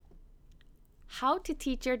how to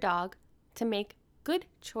teach your dog to make good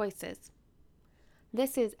choices.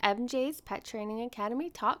 This is MJ's Pet Training Academy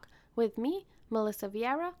Talk with me, Melissa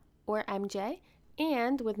Vieira, or MJ,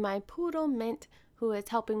 and with my poodle Mint, who is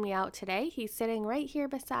helping me out today. He's sitting right here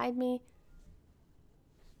beside me.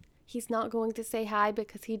 He's not going to say hi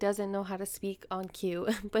because he doesn't know how to speak on cue,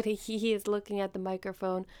 but he is looking at the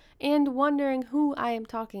microphone and wondering who I am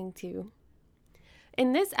talking to.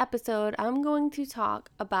 In this episode, I'm going to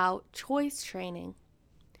talk about choice training.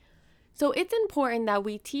 So it's important that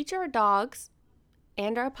we teach our dogs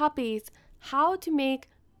and our puppies how to make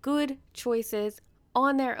good choices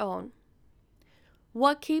on their own.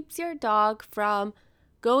 What keeps your dog from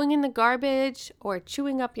going in the garbage or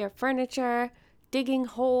chewing up your furniture, digging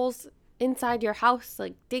holes inside your house,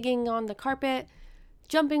 like digging on the carpet,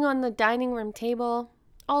 jumping on the dining room table,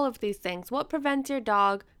 all of these things? What prevents your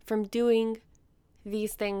dog from doing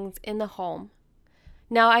these things in the home?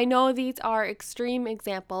 Now, I know these are extreme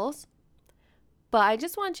examples, but I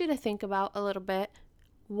just want you to think about a little bit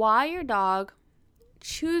why your dog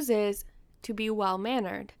chooses to be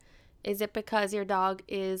well-mannered. Is it because your dog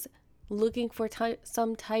is looking for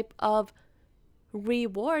some type of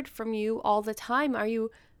reward from you all the time? Are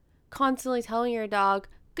you constantly telling your dog,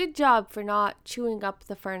 good job for not chewing up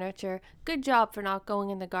the furniture, good job for not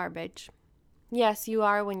going in the garbage? Yes, you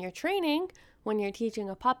are when you're training, when you're teaching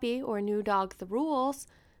a puppy or a new dog the rules,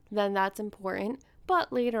 then that's important.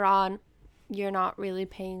 But later on, you're not really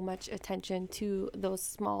paying much attention to those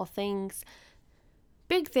small things,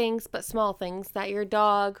 big things, but small things that your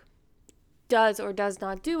dog does or does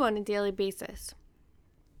not do on a daily basis.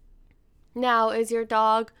 Now, is your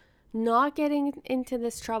dog not getting into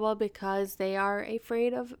this trouble because they are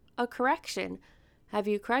afraid of a correction? Have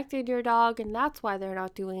you corrected your dog and that's why they're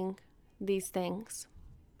not doing these things?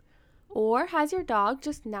 Or has your dog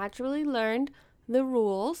just naturally learned the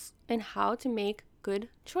rules and how to make good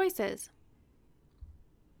choices?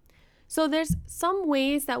 So there's some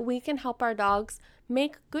ways that we can help our dogs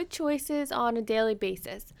make good choices on a daily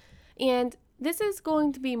basis. And this is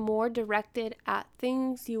going to be more directed at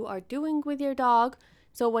things you are doing with your dog.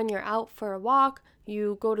 So when you're out for a walk,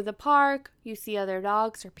 you go to the park, you see other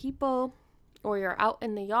dogs or people, or you're out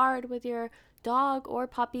in the yard with your dog or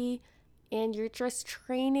puppy, and you're just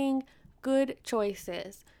training good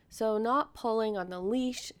choices. So not pulling on the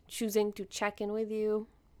leash, choosing to check in with you,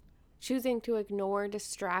 choosing to ignore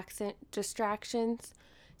distractions.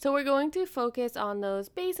 So we're going to focus on those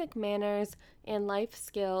basic manners and life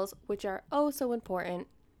skills, which are oh so important,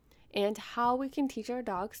 and how we can teach our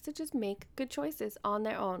dogs to just make good choices on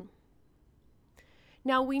their own.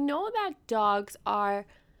 Now, we know that dogs are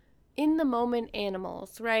in the moment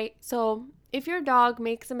animals, right? So if your dog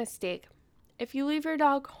makes a mistake, if you leave your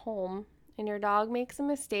dog home and your dog makes a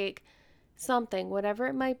mistake, something, whatever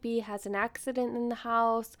it might be, has an accident in the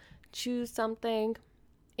house, choose something,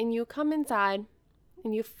 and you come inside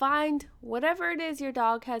and you find whatever it is your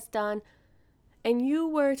dog has done, and you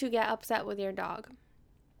were to get upset with your dog,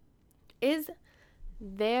 is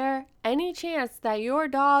there any chance that your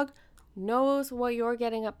dog knows what you're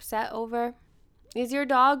getting upset over? Is your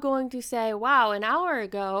dog going to say, wow, an hour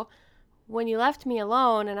ago when you left me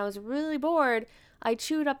alone and I was really bored, I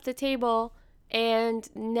chewed up the table, and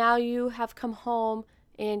now you have come home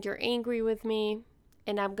and you're angry with me,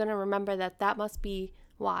 and I'm going to remember that must be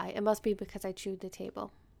why. It must be because I chewed the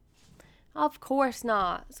table. Of course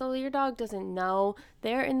not. So your dog doesn't know.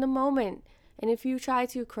 They're in the moment. And if you try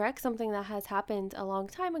to correct something that has happened a long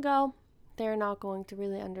time ago, they're not going to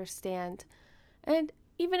really understand. And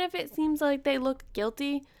even if it seems like they look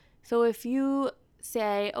guilty, so if you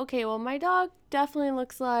say, okay, well, my dog definitely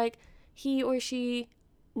looks like he or she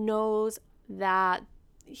knows that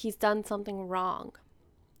he's done something wrong.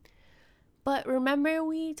 But remember,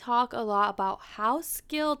 we talk a lot about how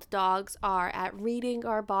skilled dogs are at reading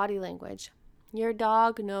our body language. Your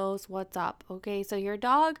dog knows what's up, okay? So your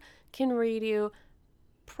dog can read you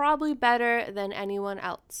probably better than anyone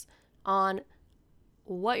else on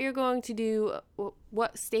what you're going to do,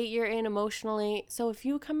 what state you're in emotionally. So if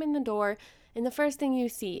you come in the door and the first thing you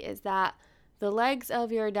see is that the legs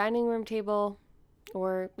of your dining room table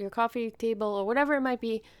or your coffee table or whatever it might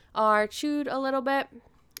be are chewed a little bit,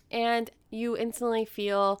 and you instantly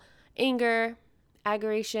feel anger,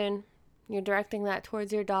 aggression, you're directing that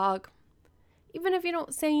towards your dog. Even if you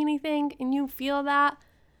don't say anything and you feel that,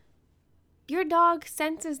 your dog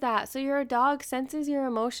senses that. So your dog senses your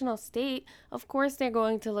emotional state. Of course, they're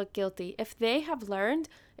going to look guilty. If they have learned,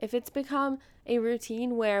 if it's become a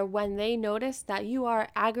routine where when they notice that you are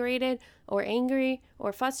aggravated or angry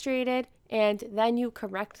or frustrated, and then you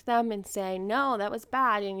correct them and say, no, that was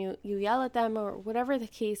bad, and you yell at them or whatever the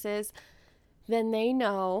case is, then they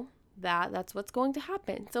know that that's what's going to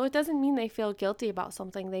happen. So it doesn't mean they feel guilty about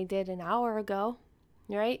something they did an hour ago,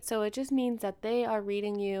 right? So it just means that they are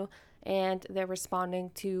reading you and they're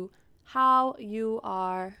responding to how you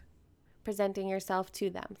are presenting yourself to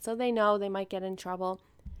them. So they know they might get in trouble.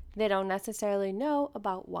 They don't necessarily know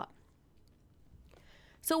about what.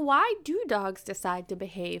 So why do dogs decide to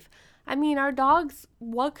behave? I mean, our dogs,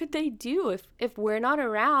 what could they do if we're not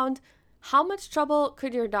around? How much trouble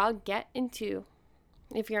could your dog get into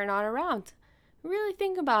if you're not around? Really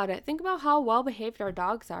think about it. Think about how well behaved our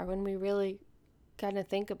dogs are when we really kind of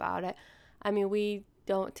think about it. I mean, we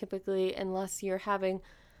don't typically, unless you're having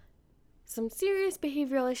some serious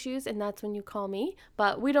behavioral issues, and that's when you call me,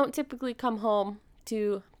 but we don't typically come home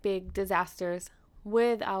to big disasters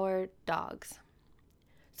with our dogs.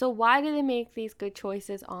 So why do they make these good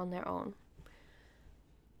choices on their own?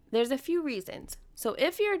 There's a few reasons. So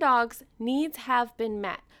if your dog's needs have been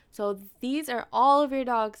met, so these are all of your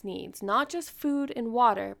dog's needs, not just food and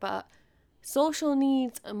water, but social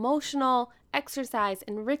needs, emotional, exercise,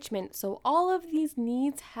 enrichment. So all of these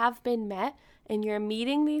needs have been met, and you're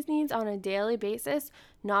meeting these needs on a daily basis,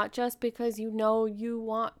 not just because you know you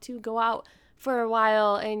want to go out for a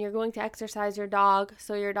while and you're going to exercise your dog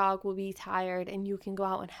so your dog will be tired and you can go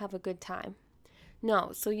out and have a good time.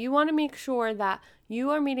 No, so you want to make sure that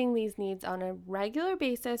you are meeting these needs on a regular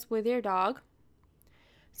basis with your dog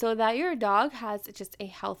so that your dog has just a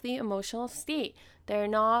healthy emotional state. They're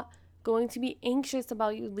not going to be anxious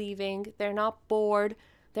about you leaving. They're not bored.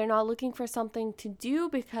 They're not looking for something to do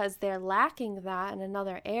because they're lacking that in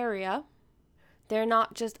another area. They're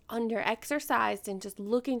not just under-exercised and just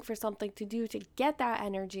looking for something to do to get that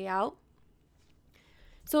energy out.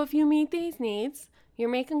 So if you meet these needs, you're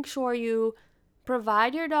making sure you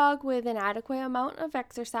provide your dog with an adequate amount of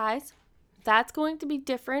exercise. That's going to be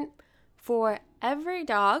different for every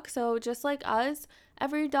dog. So just like us,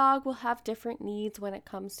 every dog will have different needs when it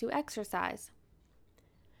comes to exercise.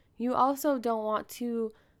 You also don't want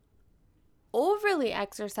to overly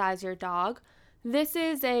exercise your dog. This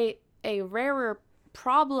is a rarer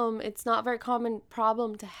problem. It's not a very common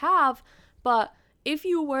problem to have, but if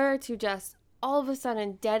you were to just all of a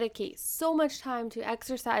sudden dedicate so much time to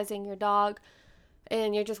exercising your dog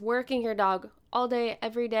and you're just working your dog all day,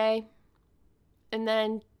 every day, and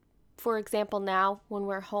then, for example, now when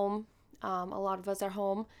we're home, a lot of us are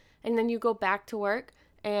home, and then you go back to work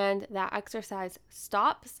and that exercise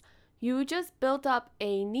stops, you just built up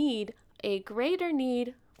a greater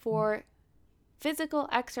need for physical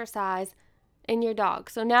exercise in your dog.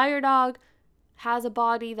 So now your dog has a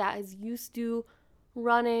body that is used to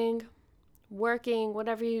running, working,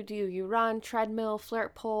 whatever you do. You run, treadmill,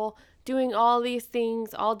 flirt pole, doing all these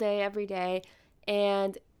things all day, every day,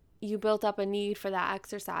 and you built up a need for that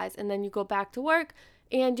exercise. And then you go back to work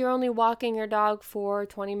and you're only walking your dog for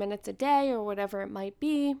 20 minutes a day or whatever it might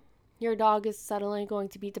be. Your dog is suddenly going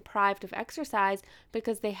to be deprived of exercise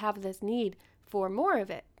because they have this need for more of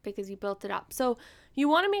it because you built it up. So you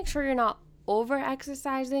want to make sure you're not over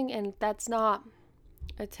exercising, and that's not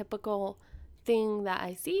a typical thing that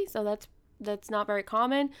I see. So that's not very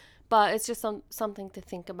common, but it's just something to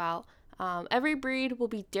think about. Every breed will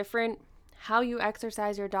be different. How you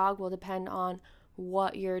exercise your dog will depend on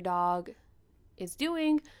what your dog is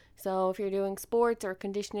doing. So if you're doing sports or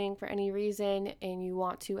conditioning for any reason and you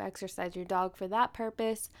want to exercise your dog for that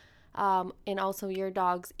purpose, and also your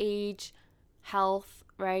dog's age, health,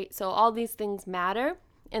 right? So all these things matter,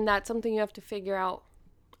 and that's something you have to figure out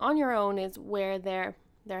on your own, is where their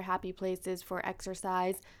happy places for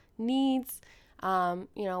exercise needs,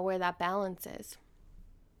 where that balance is.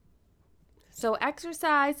 So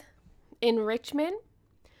exercise, enrichment,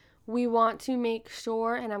 we want to make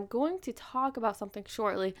sure, and I'm going to talk about something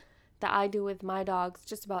shortly that I do with my dogs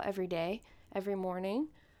just about every day, every morning,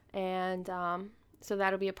 and so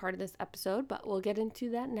that'll be a part of this episode, but we'll get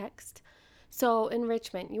into that next. So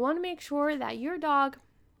enrichment, you want to make sure that your dog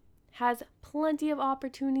has plenty of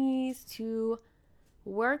opportunities to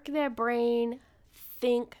work their brain,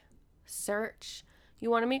 think, search. You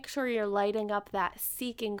want to make sure you're lighting up that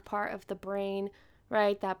seeking part of the brain,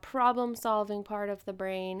 right? That problem-solving part of the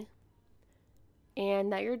brain,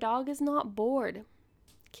 and that your dog is not bored.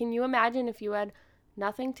 Can you imagine if you had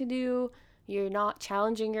nothing to do, you're not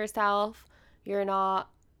challenging yourself, you're not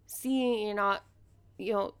seeing, you're not,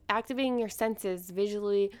 activating your senses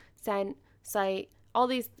visually, scent, sight, all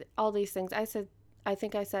these things. I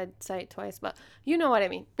think I said sight twice, but you know what I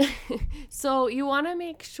mean. So you want to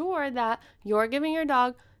make sure that you're giving your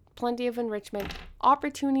dog plenty of enrichment,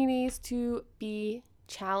 opportunities to be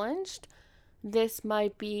challenged. This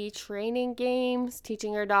might be training games,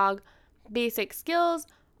 teaching your dog basic skills,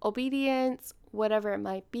 obedience, whatever it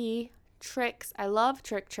might be. Tricks. I love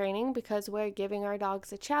trick training because we're giving our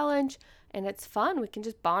dogs a challenge and it's fun. We can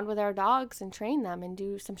just bond with our dogs and train them and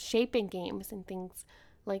do some shaping games and things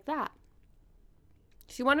like that.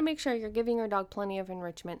 So you want to make sure you're giving your dog plenty of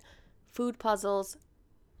enrichment. Food puzzles,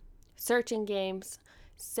 searching games,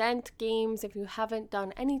 scent games. If you haven't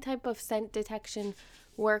done any type of scent detection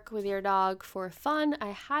work with your dog for fun,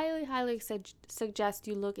 I highly suggest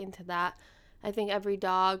you look into that. I think every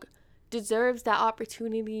dog deserves that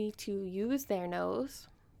opportunity to use their nose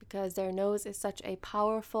because their nose is such a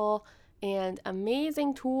powerful and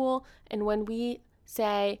amazing tool. And when we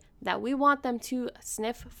say that we want them to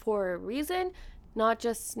sniff for a reason, not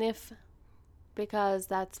just sniff because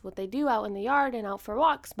that's what they do out in the yard and out for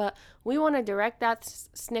walks, but we want to direct that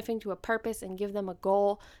sniffing to a purpose and give them a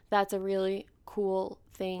goal. That's a really cool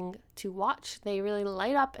thing to watch. They really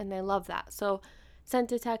light up and they love that. So scent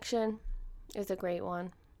detection is a great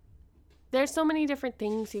one. There's so many different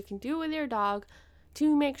things you can do with your dog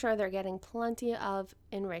to make sure they're getting plenty of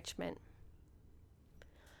enrichment.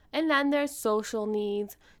 And then there's social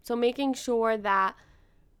needs. So making sure that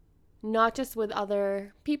not just with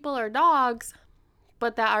other people or dogs,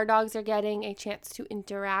 but that our dogs are getting a chance to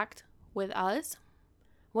interact with us.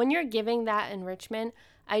 When you're giving that enrichment,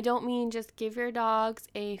 I don't mean just give your dogs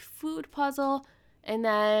a food puzzle and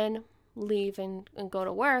then leave and go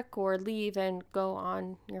to work or leave and go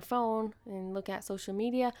on your phone and look at social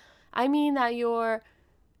media. I mean that you're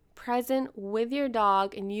present with your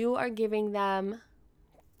dog and you are giving them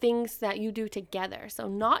things that you do together. So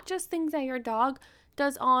not just things that your dog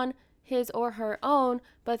does on his or her own,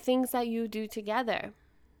 but things that you do together.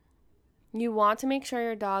 You want to make sure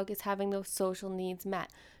your dog is having those social needs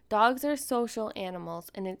met. Dogs are social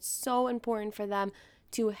animals, and it's so important for them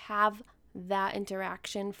to have that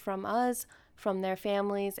interaction from us, from their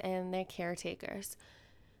families, and their caretakers.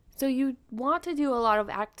 So you want to do a lot of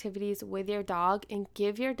activities with your dog and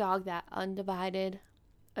give your dog that undivided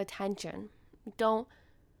attention. Don't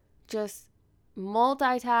just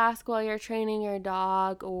multitask while you're training your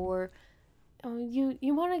dog, or you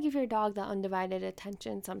want to give your dog that undivided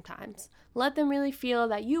attention sometimes. Let them really feel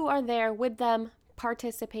that you are there with them,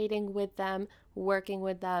 participating with them, working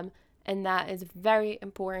with them, and that is very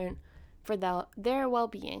important for their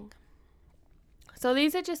well-being. So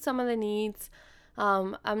these are just some of the needs.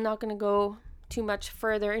 I'm not going to go too much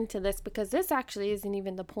further into this because this actually isn't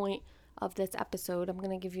even the point of this episode. I'm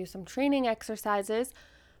going to give you some training exercises.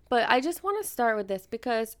 But I just want to start with this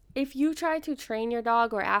because if you try to train your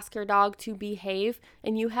dog or ask your dog to behave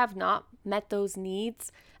and you have not met those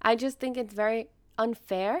needs, I just think it's very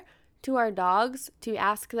unfair to our dogs to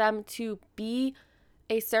ask them to be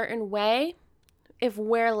a certain way if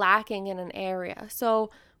we're lacking in an area.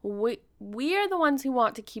 So we are the ones who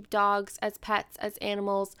want to keep dogs as pets, as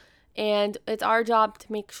animals, and it's our job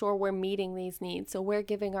to make sure we're meeting these needs. So we're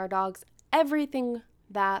giving our dogs everything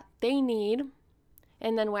that they need.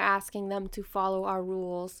 And then we're asking them to follow our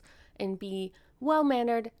rules and be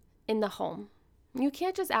well-mannered in the home. You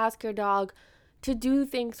can't just ask your dog to do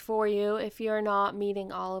things for you if you're not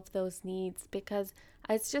meeting all of those needs, because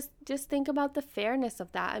it's just think about the fairness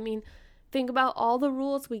of that. I mean, think about all the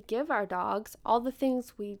rules we give our dogs, all the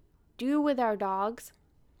things we do with our dogs.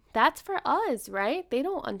 That's for us, right? They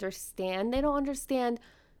don't understand. They don't understand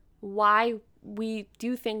why we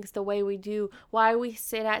do things the way we do, why we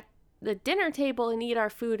sit at the dinner table and eat our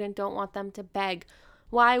food and don't want them to beg,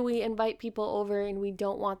 why we invite people over and we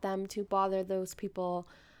don't want them to bother those people,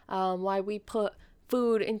 why we put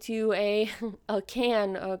food into a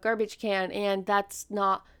garbage can, and that's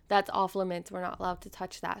off limits. We're not allowed to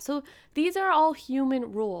touch that. So these are all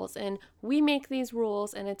human rules, and we make these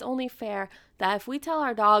rules, and it's only fair that if we tell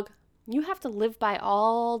our dog, you have to live by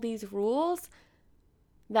all these rules,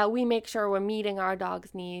 that we make sure we're meeting our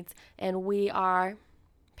dog's needs and we are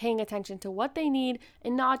paying attention to what they need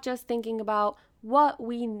and not just thinking about what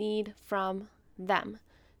we need from them.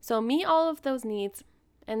 So meet all of those needs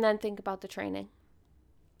and then think about the training.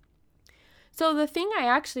 So the thing I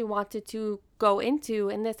actually wanted to go into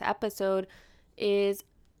in this episode is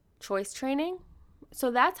choice training. So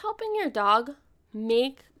that's helping your dog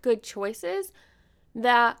make good choices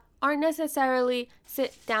that aren't necessarily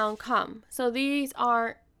sit down, come. So these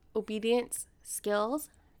are obedience skills.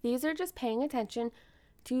 These are just paying attention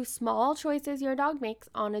to small choices your dog makes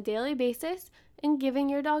on a daily basis and giving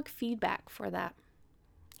your dog feedback for that.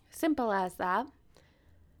 Simple as that.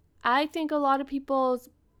 I think a lot of people's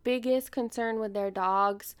biggest concern with their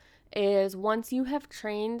dogs is once you have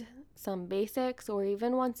trained some basics, or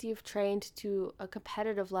even once you've trained to a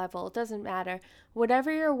competitive level, it doesn't matter.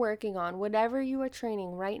 Whatever you're working on, whatever you are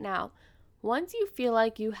training right now, once you feel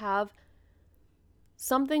like you have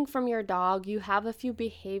something from your dog, you have a few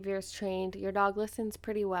behaviors trained, your dog listens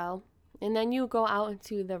pretty well, and then you go out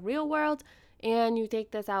into the real world and you take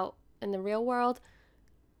this out in the real world,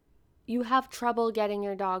 you have trouble getting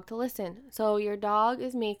your dog to listen. So your dog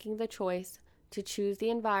is making the choice to choose the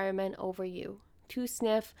environment over you, to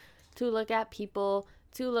sniff, to look at people,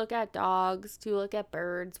 to look at dogs, to look at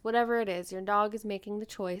birds, whatever it is. Your dog is making the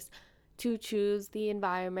choice to choose the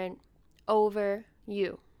environment over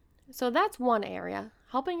you. So that's one area,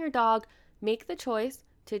 helping your dog make the choice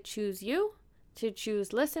to choose you, to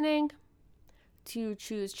choose listening, to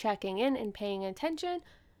choose checking in and paying attention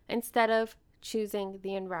instead of choosing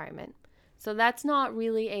the environment. So that's not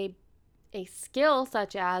really a skill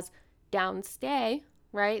such as downstay,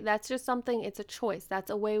 right? That's just something, it's a choice. That's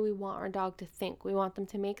a way we want our dog to think. We want them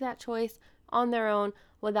to make that choice on their own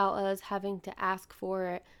without us having to ask for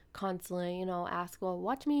it constantly, ask, well,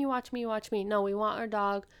 watch me, watch me, watch me. No, we want our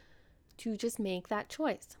dog to just make that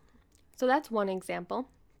choice. So that's one example.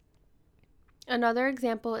 Another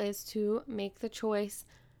example is to make the choice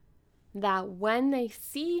that when they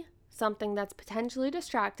see something that's potentially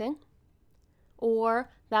distracting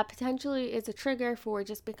or that potentially is a trigger for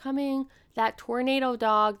just becoming that tornado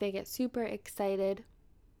dog, they get super excited,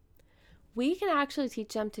 we can actually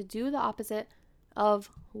teach them to do the opposite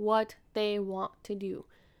of what they want to do.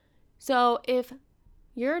 So if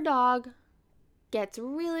your dog gets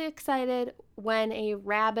really excited when a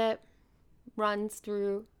rabbit runs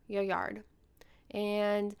through your yard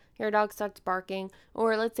and your dog starts barking,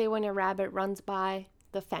 or let's say when a rabbit runs by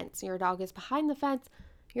the fence, your dog is behind the fence,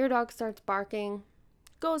 your dog starts barking,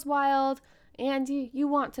 goes wild, and you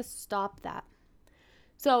want to stop that.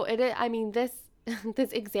 So this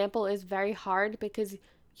this example is very hard because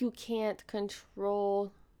you can't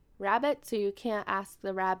control rabbit, so you can't ask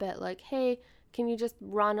the rabbit like, hey, can you just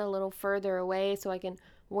run a little further away so I can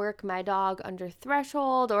work my dog under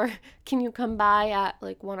threshold, or can you come by at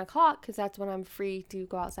like 1 o'clock because that's when I'm free to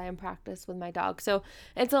go outside and practice with my dog. So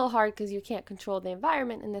it's a little hard because you can't control the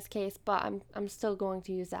environment in this case, but I'm still going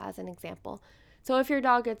to use that as an example. So if your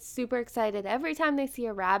dog gets super excited every time they see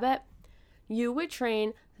a rabbit, you would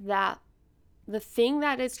train that the thing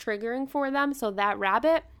that is triggering for them, so that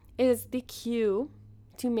rabbit is the cue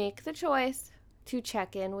to make the choice to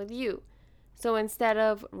check in with you. So instead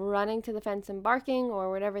of running to the fence and barking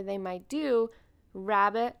or whatever they might do,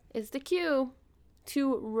 rabbit is the cue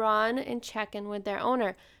to run and check in with their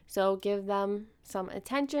owner. So give them some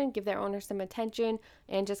attention, give their owner some attention,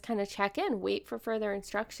 and just kind of check in, wait for further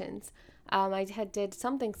instructions. I did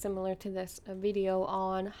something similar to this, a video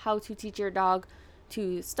on how to teach your dog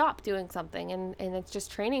to stop doing something, and it's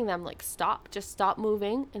just training them like just stop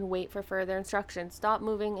moving and wait for further instructions, stop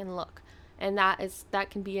moving and look. And that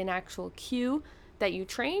can be an actual cue that you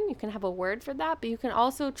train. You can have a word for that, but you can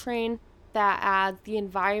also train that as the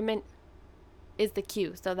environment is the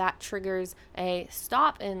cue. So that triggers a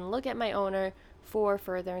stop and look at my owner for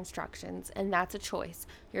further instructions. And that's a choice.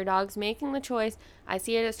 Your dog's making the choice. I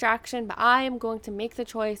see a distraction, but I am going to make the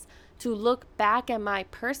choice to look back at my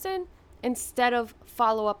person instead of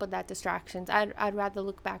follow up with that distractions. I'd rather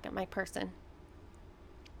look back at my person.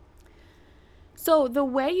 So the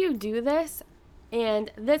way you do this,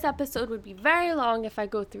 and this episode would be very long if I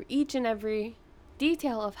go through each and every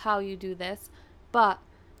detail of how you do this, but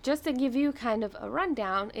just to give you kind of a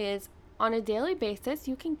rundown is on a daily basis,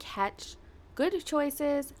 you can catch good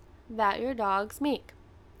choices that your dogs make.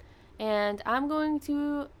 And I'm going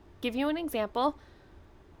to give you an example.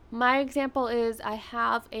 My example is I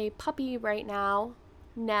have a puppy right now,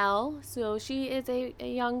 Nell. So she is a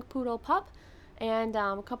young poodle pup and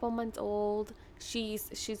a couple months old. She's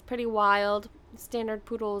pretty wild. Standard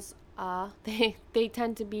poodles, they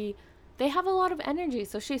tend to be, they have a lot of energy.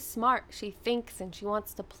 So she's smart. She thinks and she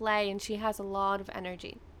wants to play and she has a lot of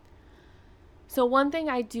energy. So one thing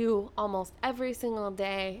I do almost every single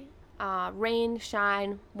day, rain,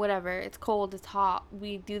 shine, whatever, it's cold, it's hot,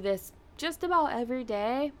 we do this just about every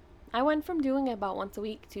day. I went from doing it about once a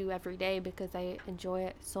week to every day because I enjoy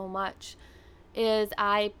it so much, is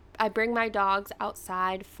I bring my dogs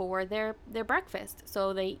outside for their breakfast.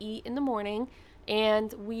 So they eat in the morning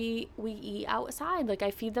and we eat outside. Like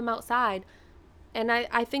I feed them outside. And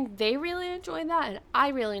I think they really enjoy that and I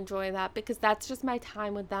really enjoy that because that's just my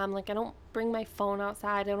time with them. Like I don't bring my phone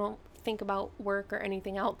outside. I don't think about work or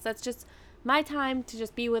anything else. That's just my time to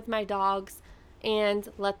just be with my dogs and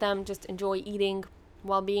let them just enjoy eating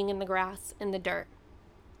while being in the grass, in the dirt.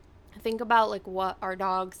 Think about like what our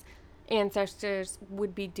dogs' ancestors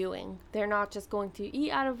would be doing. They're not just going to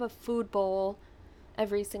eat out of a food bowl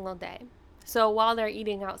every single day. So while they're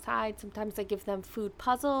eating outside, sometimes I give them food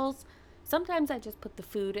puzzles. Sometimes I just put the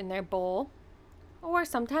food in their bowl. Or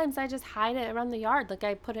sometimes I just hide it around the yard. Like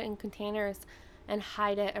I put it in containers and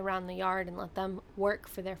hide it around the yard and let them work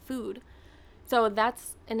for their food. So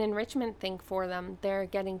that's an enrichment thing for them. They're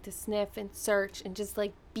getting to sniff and search and just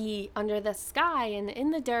like be under the sky and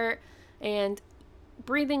in the dirt and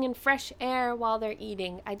breathing in fresh air while they're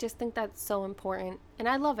eating. I just think that's so important. And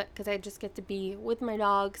I love it because I just get to be with my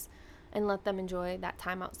dogs and let them enjoy that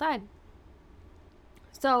time outside.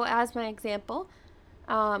 So, as my example,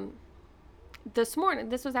 this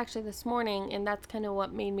morning, and that's kind of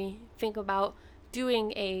what made me think about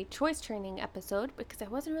doing a choice training episode because I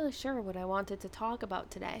wasn't really sure what I wanted to talk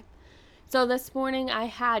about today. So this morning I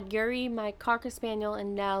had Yuri, my Cocker Spaniel,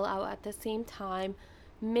 and Nell out at the same time.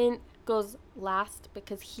 Mint goes last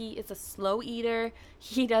because he is a slow eater.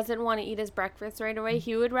 He doesn't want to eat his breakfast right away.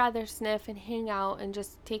 He would rather sniff and hang out and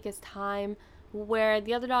just take his time, where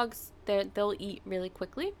the other dogs, they'll eat really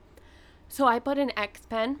quickly. So I put an X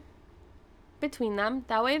pen between them.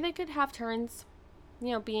 That way they could have turns,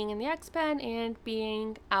 being in the X pen and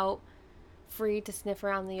being out free to sniff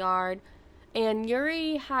around the yard. And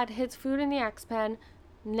Yuri had his food in the X pen.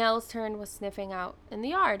 Nell's turn was sniffing out in the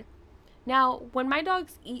yard. Now, when my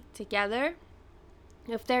dogs eat together,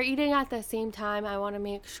 if they're eating at the same time, I want to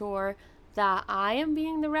make sure that I am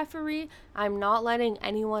being the referee. I'm not letting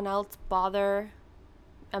anyone else bother.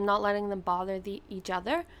 I'm not letting them bother each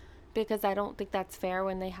other because I don't think that's fair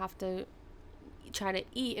when they have to try to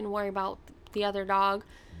eat and worry about the other dog.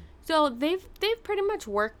 So they've pretty much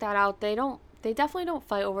worked that out. They definitely don't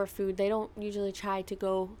fight over food. They don't usually try to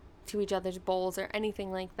go to each other's bowls or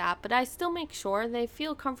anything like that. But I still make sure they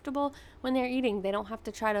feel comfortable when they're eating. They don't have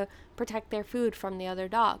to try to protect their food from the other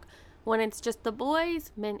dog. When it's just the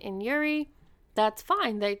boys, Mint and Yuri, that's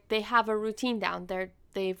fine. They have a routine down.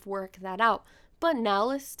 They've worked that out. But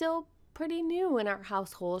Nell is still pretty new in our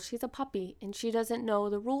household. She's a puppy and she doesn't know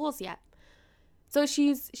the rules yet. So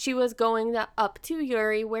she was going up to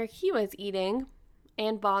Yuri where he was eating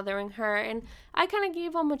and bothering her, and I kind of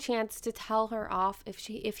gave him a chance to tell her off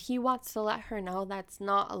if he wants to let her know that's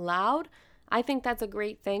not allowed. I think that's a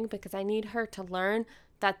great thing because I need her to learn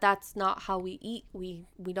that that's not how we eat. We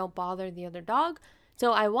don't bother the other dog.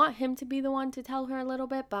 So I want him to be the one to tell her a little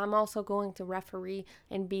bit, but I'm also going to referee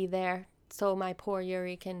and be there so my poor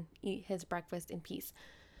Yuri can eat his breakfast in peace.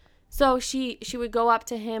 So she would go up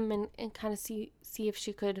to him and kind of see if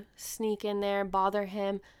she could sneak in there and bother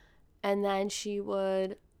him. And then she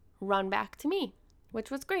would run back to me, which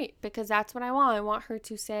was great because that's what I want. I want her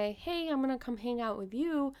to say, hey, I'm going to come hang out with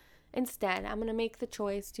you instead. I'm going to make the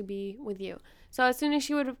choice to be with you. So as soon as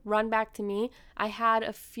she would run back to me, I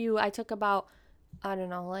took about,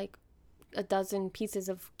 like a dozen pieces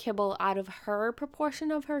of kibble out of her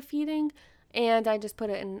proportion of her feeding. And I just put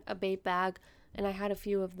it in a bait bag. And I had a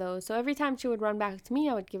few of those. So every time she would run back to me,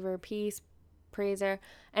 I would give her a piece, praise her.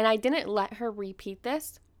 And I didn't let her repeat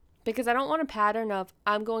this because I don't want a pattern of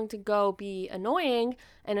I'm going to go be annoying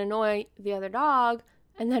and annoy the other dog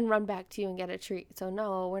and then run back to you and get a treat. So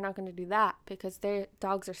no, we're not going to do that because their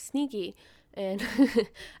dogs are sneaky and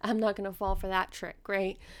I'm not going to fall for that trick,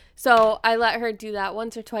 right? So I let her do that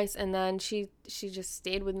once or twice and then she just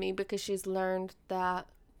stayed with me because she's learned that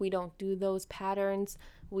we don't do those patterns.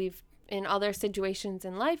 We've in other situations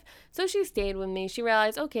in life. So she stayed with me. She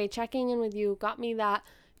realized, okay, checking in with you got me that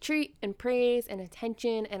treat and praise and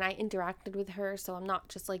attention, and I interacted with her. So I'm not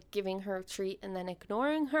just like giving her a treat and then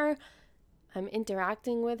ignoring her. I'm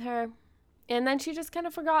interacting with her. And then she just kind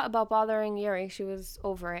of forgot about bothering Yuri. She was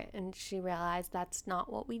over it and she realized that's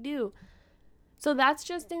not what we do. So that's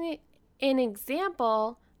just an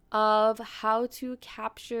example of how to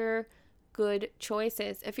capture good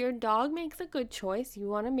choices. If your dog makes a good choice, you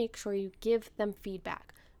want to make sure you give them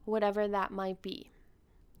feedback, whatever that might be,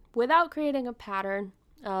 without creating a pattern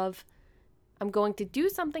of I'm going to do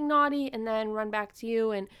something naughty and then run back to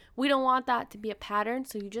you. And we don't want that to be a pattern.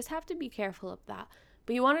 So you just have to be careful of that.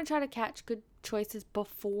 But you want to try to catch good choices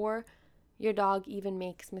before your dog even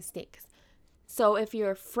makes mistakes. So if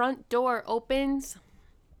your front door opens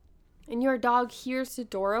and your dog hears the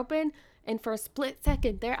door open, and for a split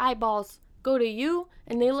second, their eyeballs go to you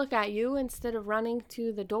and they look at you instead of running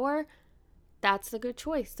to the door, that's the good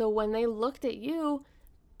choice. So when they looked at you,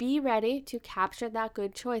 be ready to capture that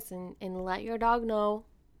good choice and let your dog know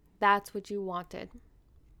that's what you wanted.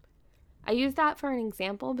 I use that for an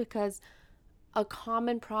example because a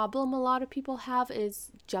common problem a lot of people have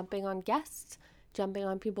is jumping on guests, jumping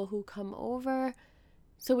on people who come over.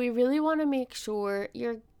 So we really want to make sure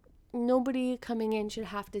nobody coming in should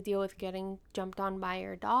have to deal with getting jumped on by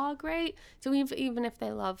your dog, right? So even if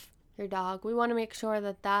they love your dog, we want to make sure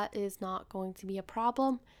that is not going to be a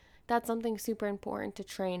problem. That's something super important to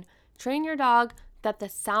train. Train your dog that the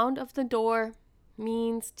sound of the door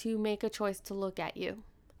means to make a choice to look at you.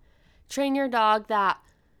 Train your dog that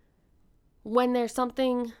when there's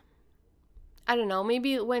something, I don't know,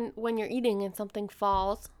 maybe when you're eating and something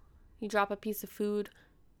falls, you drop a piece of food,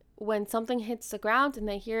 when something hits the ground and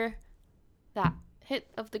they hear that hit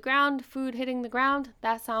of the ground, food hitting the ground,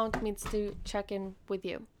 that sound means to check in with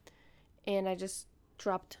you. And I just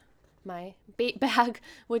dropped my bait bag,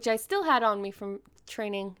 which I still had on me from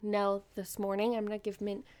training Nell this morning. I'm going to give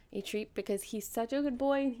Mint a treat because he's such a good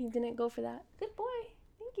boy and he didn't go for that. Good boy.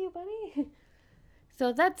 Thank you, buddy.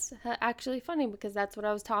 So that's actually funny because that's what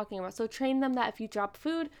I was talking about. So train them that if you drop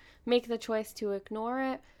food, make the choice to ignore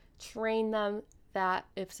it. Train them that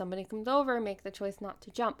if somebody comes over, make the choice not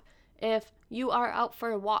to jump. If you are out for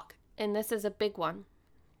a walk, and this is a big one,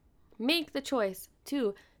 make the choice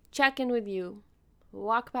to check in with you,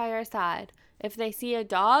 walk by your side. If they see a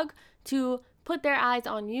dog, to put their eyes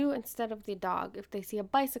on you instead of the dog. If they see a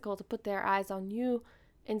bicycle, to put their eyes on you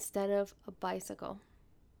instead of a bicycle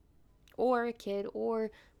or a kid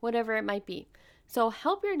or whatever it might be. So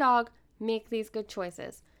help your dog make these good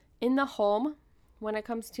choices. In the home, when it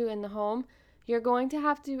comes to in the home, you're going to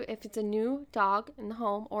have to, if it's a new dog in the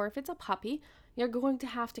home or if it's a puppy, you're going to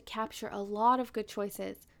have to capture a lot of good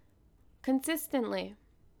choices consistently.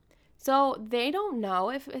 So they don't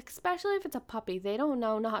know, especially if it's a puppy, they don't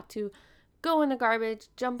know not to go in the garbage,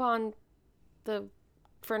 jump on the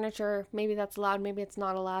furniture, maybe that's allowed, maybe it's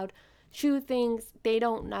not allowed, chew things, they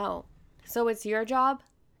don't know. So it's your job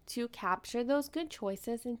to capture those good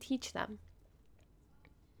choices and teach them.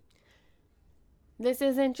 This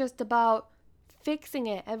isn't just about fixing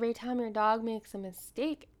it every time your dog makes a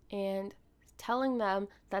mistake and telling them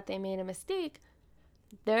that they made a mistake.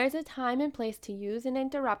 There is a time and place to use an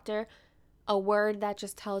interrupter, a word that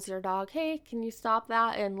just tells your dog, hey, can you stop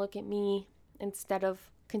that and look at me instead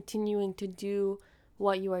of continuing to do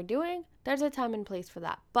what you are doing. There's a time and place for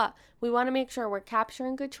that. But we want to make sure we're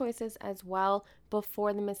capturing good choices as well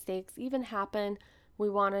before the mistakes even happen. We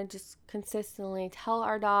want to just consistently tell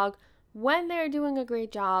our dog when they're doing a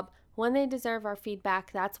great job, when they deserve our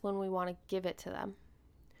feedback, that's when we want to give it to them.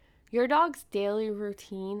 Your dog's daily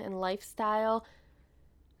routine and lifestyle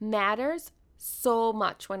matters so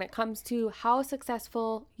much when it comes to how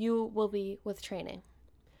successful you will be with training.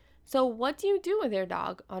 So what do you do with your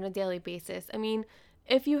dog on a daily basis? I mean,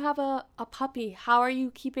 if you have a puppy, how are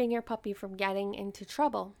you keeping your puppy from getting into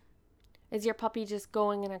trouble? Is your puppy just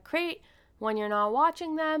going in a crate when you're not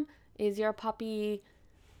watching them? Is your puppy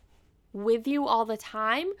with you all the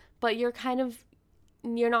time, but you're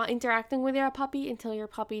not interacting with your puppy until your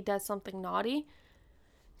puppy does something naughty?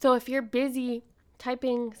 So if you're busy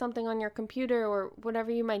typing something on your computer or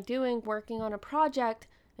whatever you might be doing, working on a project,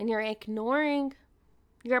 and you're ignoring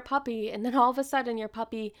your puppy, and then all of a sudden your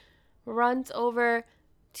puppy runs over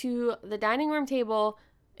to the dining room table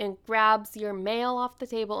and grabs your mail off the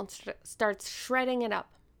table and starts shredding it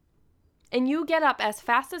up. And you get up as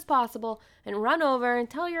fast as possible and run over and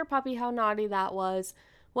tell your puppy how naughty that was.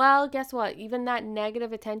 Well, guess what? Even that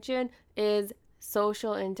negative attention is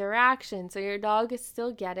social interaction. So your dog is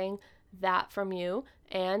still getting that from you.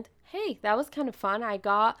 And hey, that was kind of fun. I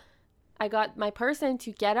got my person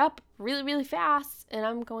to get up really, really fast, and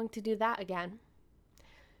I'm going to do that again.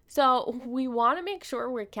 So we want to make sure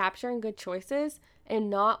we're capturing good choices and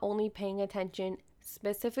not only paying attention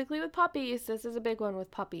specifically with puppies. This is a big one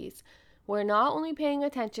with puppies. We're not only paying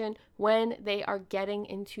attention when they are getting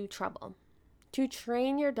into trouble. To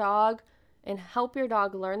train your dog and help your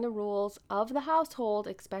dog learn the rules of the household,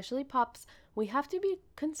 especially pups, we have to be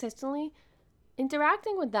consistently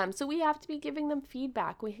interacting with them. So we have to be giving them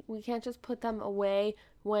feedback. We can't just put them away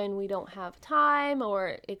when we don't have time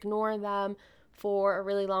or ignore them for a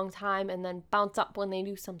really long time and then bounce up when they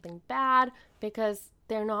do something bad, because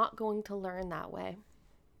they're not going to learn that way.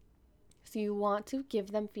 So you want to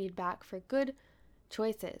give them feedback for good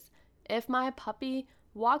choices. If my puppy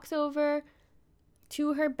walks over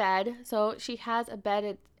to her bed, so she has a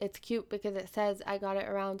bed, it's cute because it says I got it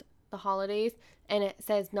around the holidays, and it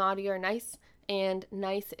says naughty or nice, and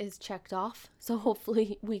nice is checked off. So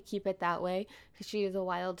hopefully we keep it that way because she is a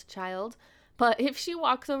wild child. But if she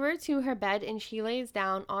walks over to her bed and she lays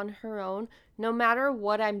down on her own, no matter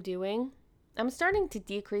what I'm doing, I'm starting to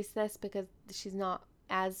decrease this because she's not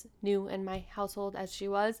as new in my household as she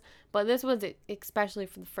was. But this was especially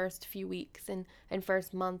for the first few weeks and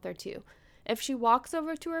first month or two. If she walks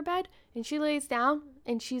over to her bed and she lays down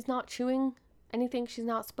and she's not chewing anything she's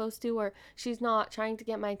not supposed to, or she's not trying to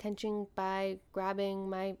get my attention by grabbing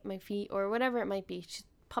my feet or whatever it might be,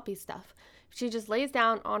 puppy stuff. She just lays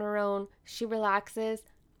down on her own, she relaxes,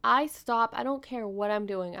 I stop. I don't care what I'm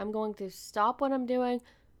doing. I'm going to stop what I'm doing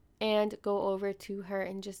and go over to her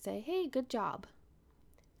and just say, hey, good job.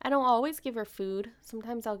 I don't always give her food.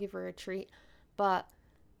 Sometimes I'll give her a treat, but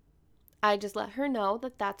I just let her know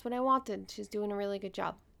that that's what I wanted. She's doing a really good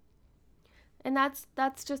job. And that's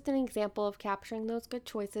just an example of capturing those good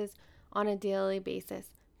choices on a daily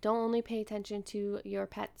basis. Don't only pay attention to your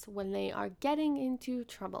pets when they are getting into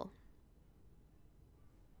trouble.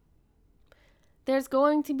 There's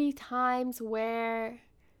going to be times where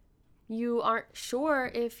you aren't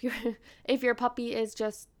sure if your puppy is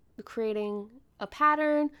just creating a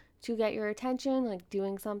pattern to get your attention, like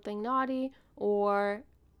doing something naughty, or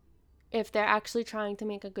if they're actually trying to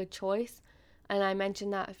make a good choice. And I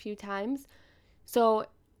mentioned that a few times. So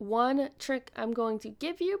one trick I'm going to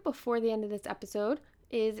give you before the end of this episode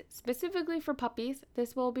is specifically for puppies.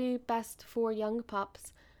 This will be best for young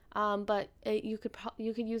pups, but you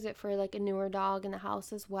could use it for like a newer dog in the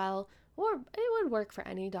house as well, or it would work for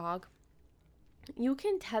any dog. You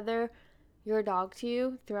can tether your dog to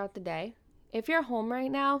you throughout the day. If you're home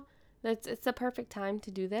right now, it's the perfect time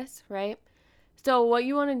to do this, right? So what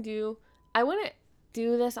you want to do, I wouldn't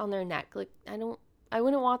do this on their neck. Like I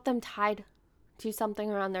wouldn't want them tied to something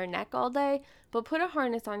around their neck all day, but put a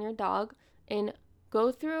harness on your dog and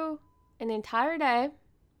go through an entire day.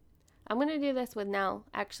 I'm going to do this with Nell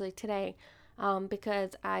actually today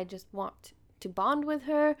because I just want to bond with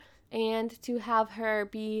her and to have her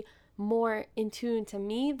be more in tune to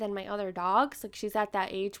me than my other dogs. Like she's at that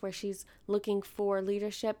age where she's looking for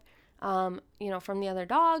leadership, from the other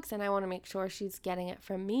dogs, and I want to make sure she's getting it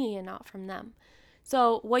from me and not from them.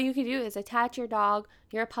 So what you could do is attach your dog,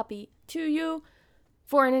 your puppy, to you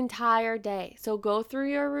for an entire day. So go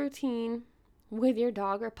through your routine with your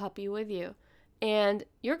dog or puppy with you. And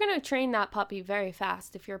you're going to train that puppy very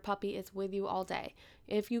fast if your puppy is with you all day.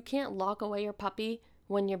 If you can't lock away your puppy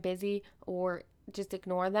when you're busy or just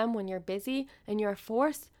ignore them when you're busy and you're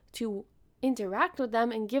forced to interact with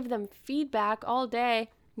them and give them feedback all day,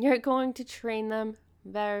 you're going to train them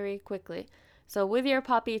very quickly. So with your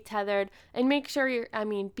puppy tethered, and make sure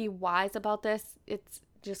be wise about this. It's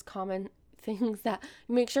just common things that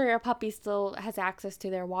make sure your puppy still has access to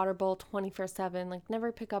their water bowl 24/7. Like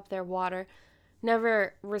never pick up their water,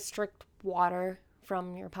 never restrict water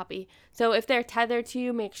from your puppy. So if they're tethered to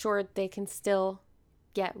you, make sure they can still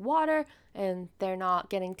get water and they're not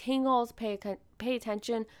getting tangles. Pay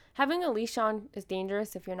attention. Having a leash on is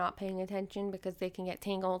dangerous if you're not paying attention because they can get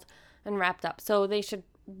tangled and wrapped up. So they should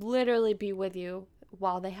literally be with you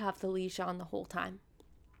while they have the leash on the whole time.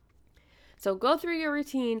 So go through your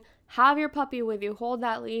routine, have your puppy with you, hold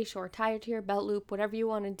that leash or tie it to your belt loop, whatever you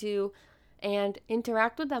want to do, and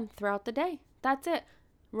interact with them throughout the day. That's it.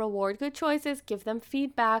 Reward good choices, give them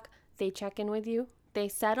feedback, they check in with you, they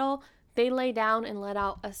settle, they lay down and let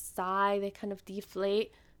out a sigh, they kind of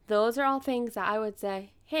deflate. Those are all things that I would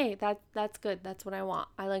say, hey, that's good, that's what I want.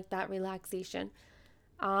 I like that relaxation.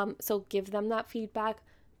 So give them that feedback,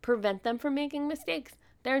 prevent them from making mistakes.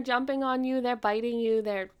 They're jumping on you, they're biting you,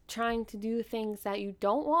 they're trying to do things that you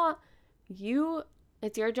don't want.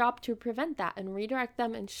 It's your job to prevent that and redirect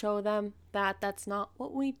them and show them that that's not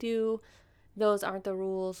what we do. Those aren't the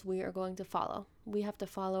rules we are going to follow. We have to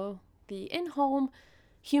follow the in-home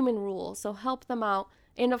human rules. So help them out.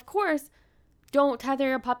 And of course, don't tether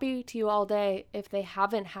your puppy to you all day if they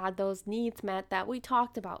haven't had those needs met that we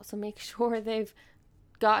talked about. So make sure they've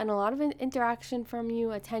gotten a lot of interaction from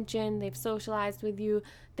you, attention, they've socialized with you,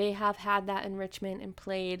 they have had that enrichment and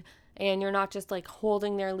played, and you're not just like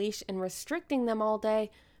holding their leash and restricting them all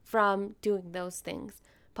day from doing those things.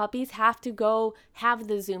 Puppies have to go have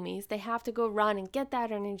the zoomies. They have to go run and get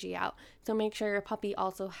that energy out. So make sure your puppy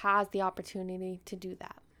also has the opportunity to do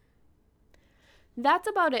that. That's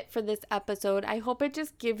about it for this episode. I hope it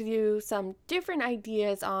just gives you some different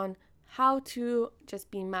ideas on how to just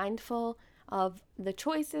be mindful of the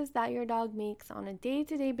choices that your dog makes on a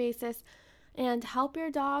day-to-day basis and help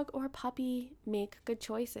your dog or puppy make good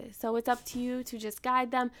choices. So it's up to you to just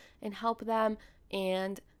guide them and help them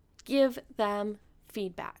and give them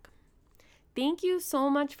feedback. Thank you so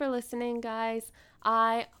much for listening, guys.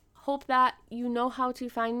 I hope that you know how to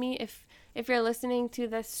find me. If you're listening to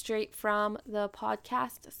this straight from the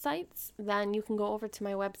podcast sites, then you can go over to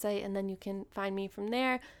my website and then you can find me from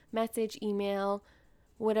there, message, email,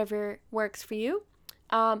 whatever works for you.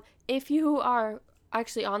 If you are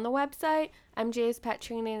actually on the website,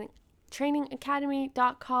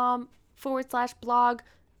 mjspettrainingacademy.com/blog.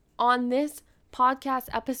 On this podcast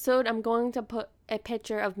episode, I'm going to put a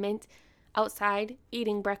picture of Mint outside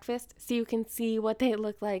eating breakfast so you can see what they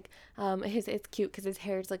look like. It's cute because his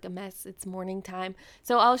hair is like a mess. It's morning time.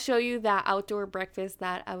 So I'll show you that outdoor breakfast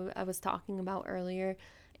that I was talking about earlier.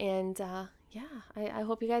 And I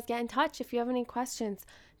hope you guys get in touch if you have any questions.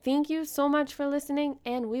 Thank you so much for listening,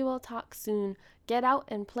 and we will talk soon. Get out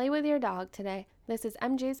and play with your dog today. This is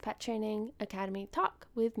MJ's Pet Training Academy Talk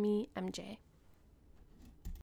with me, MJ.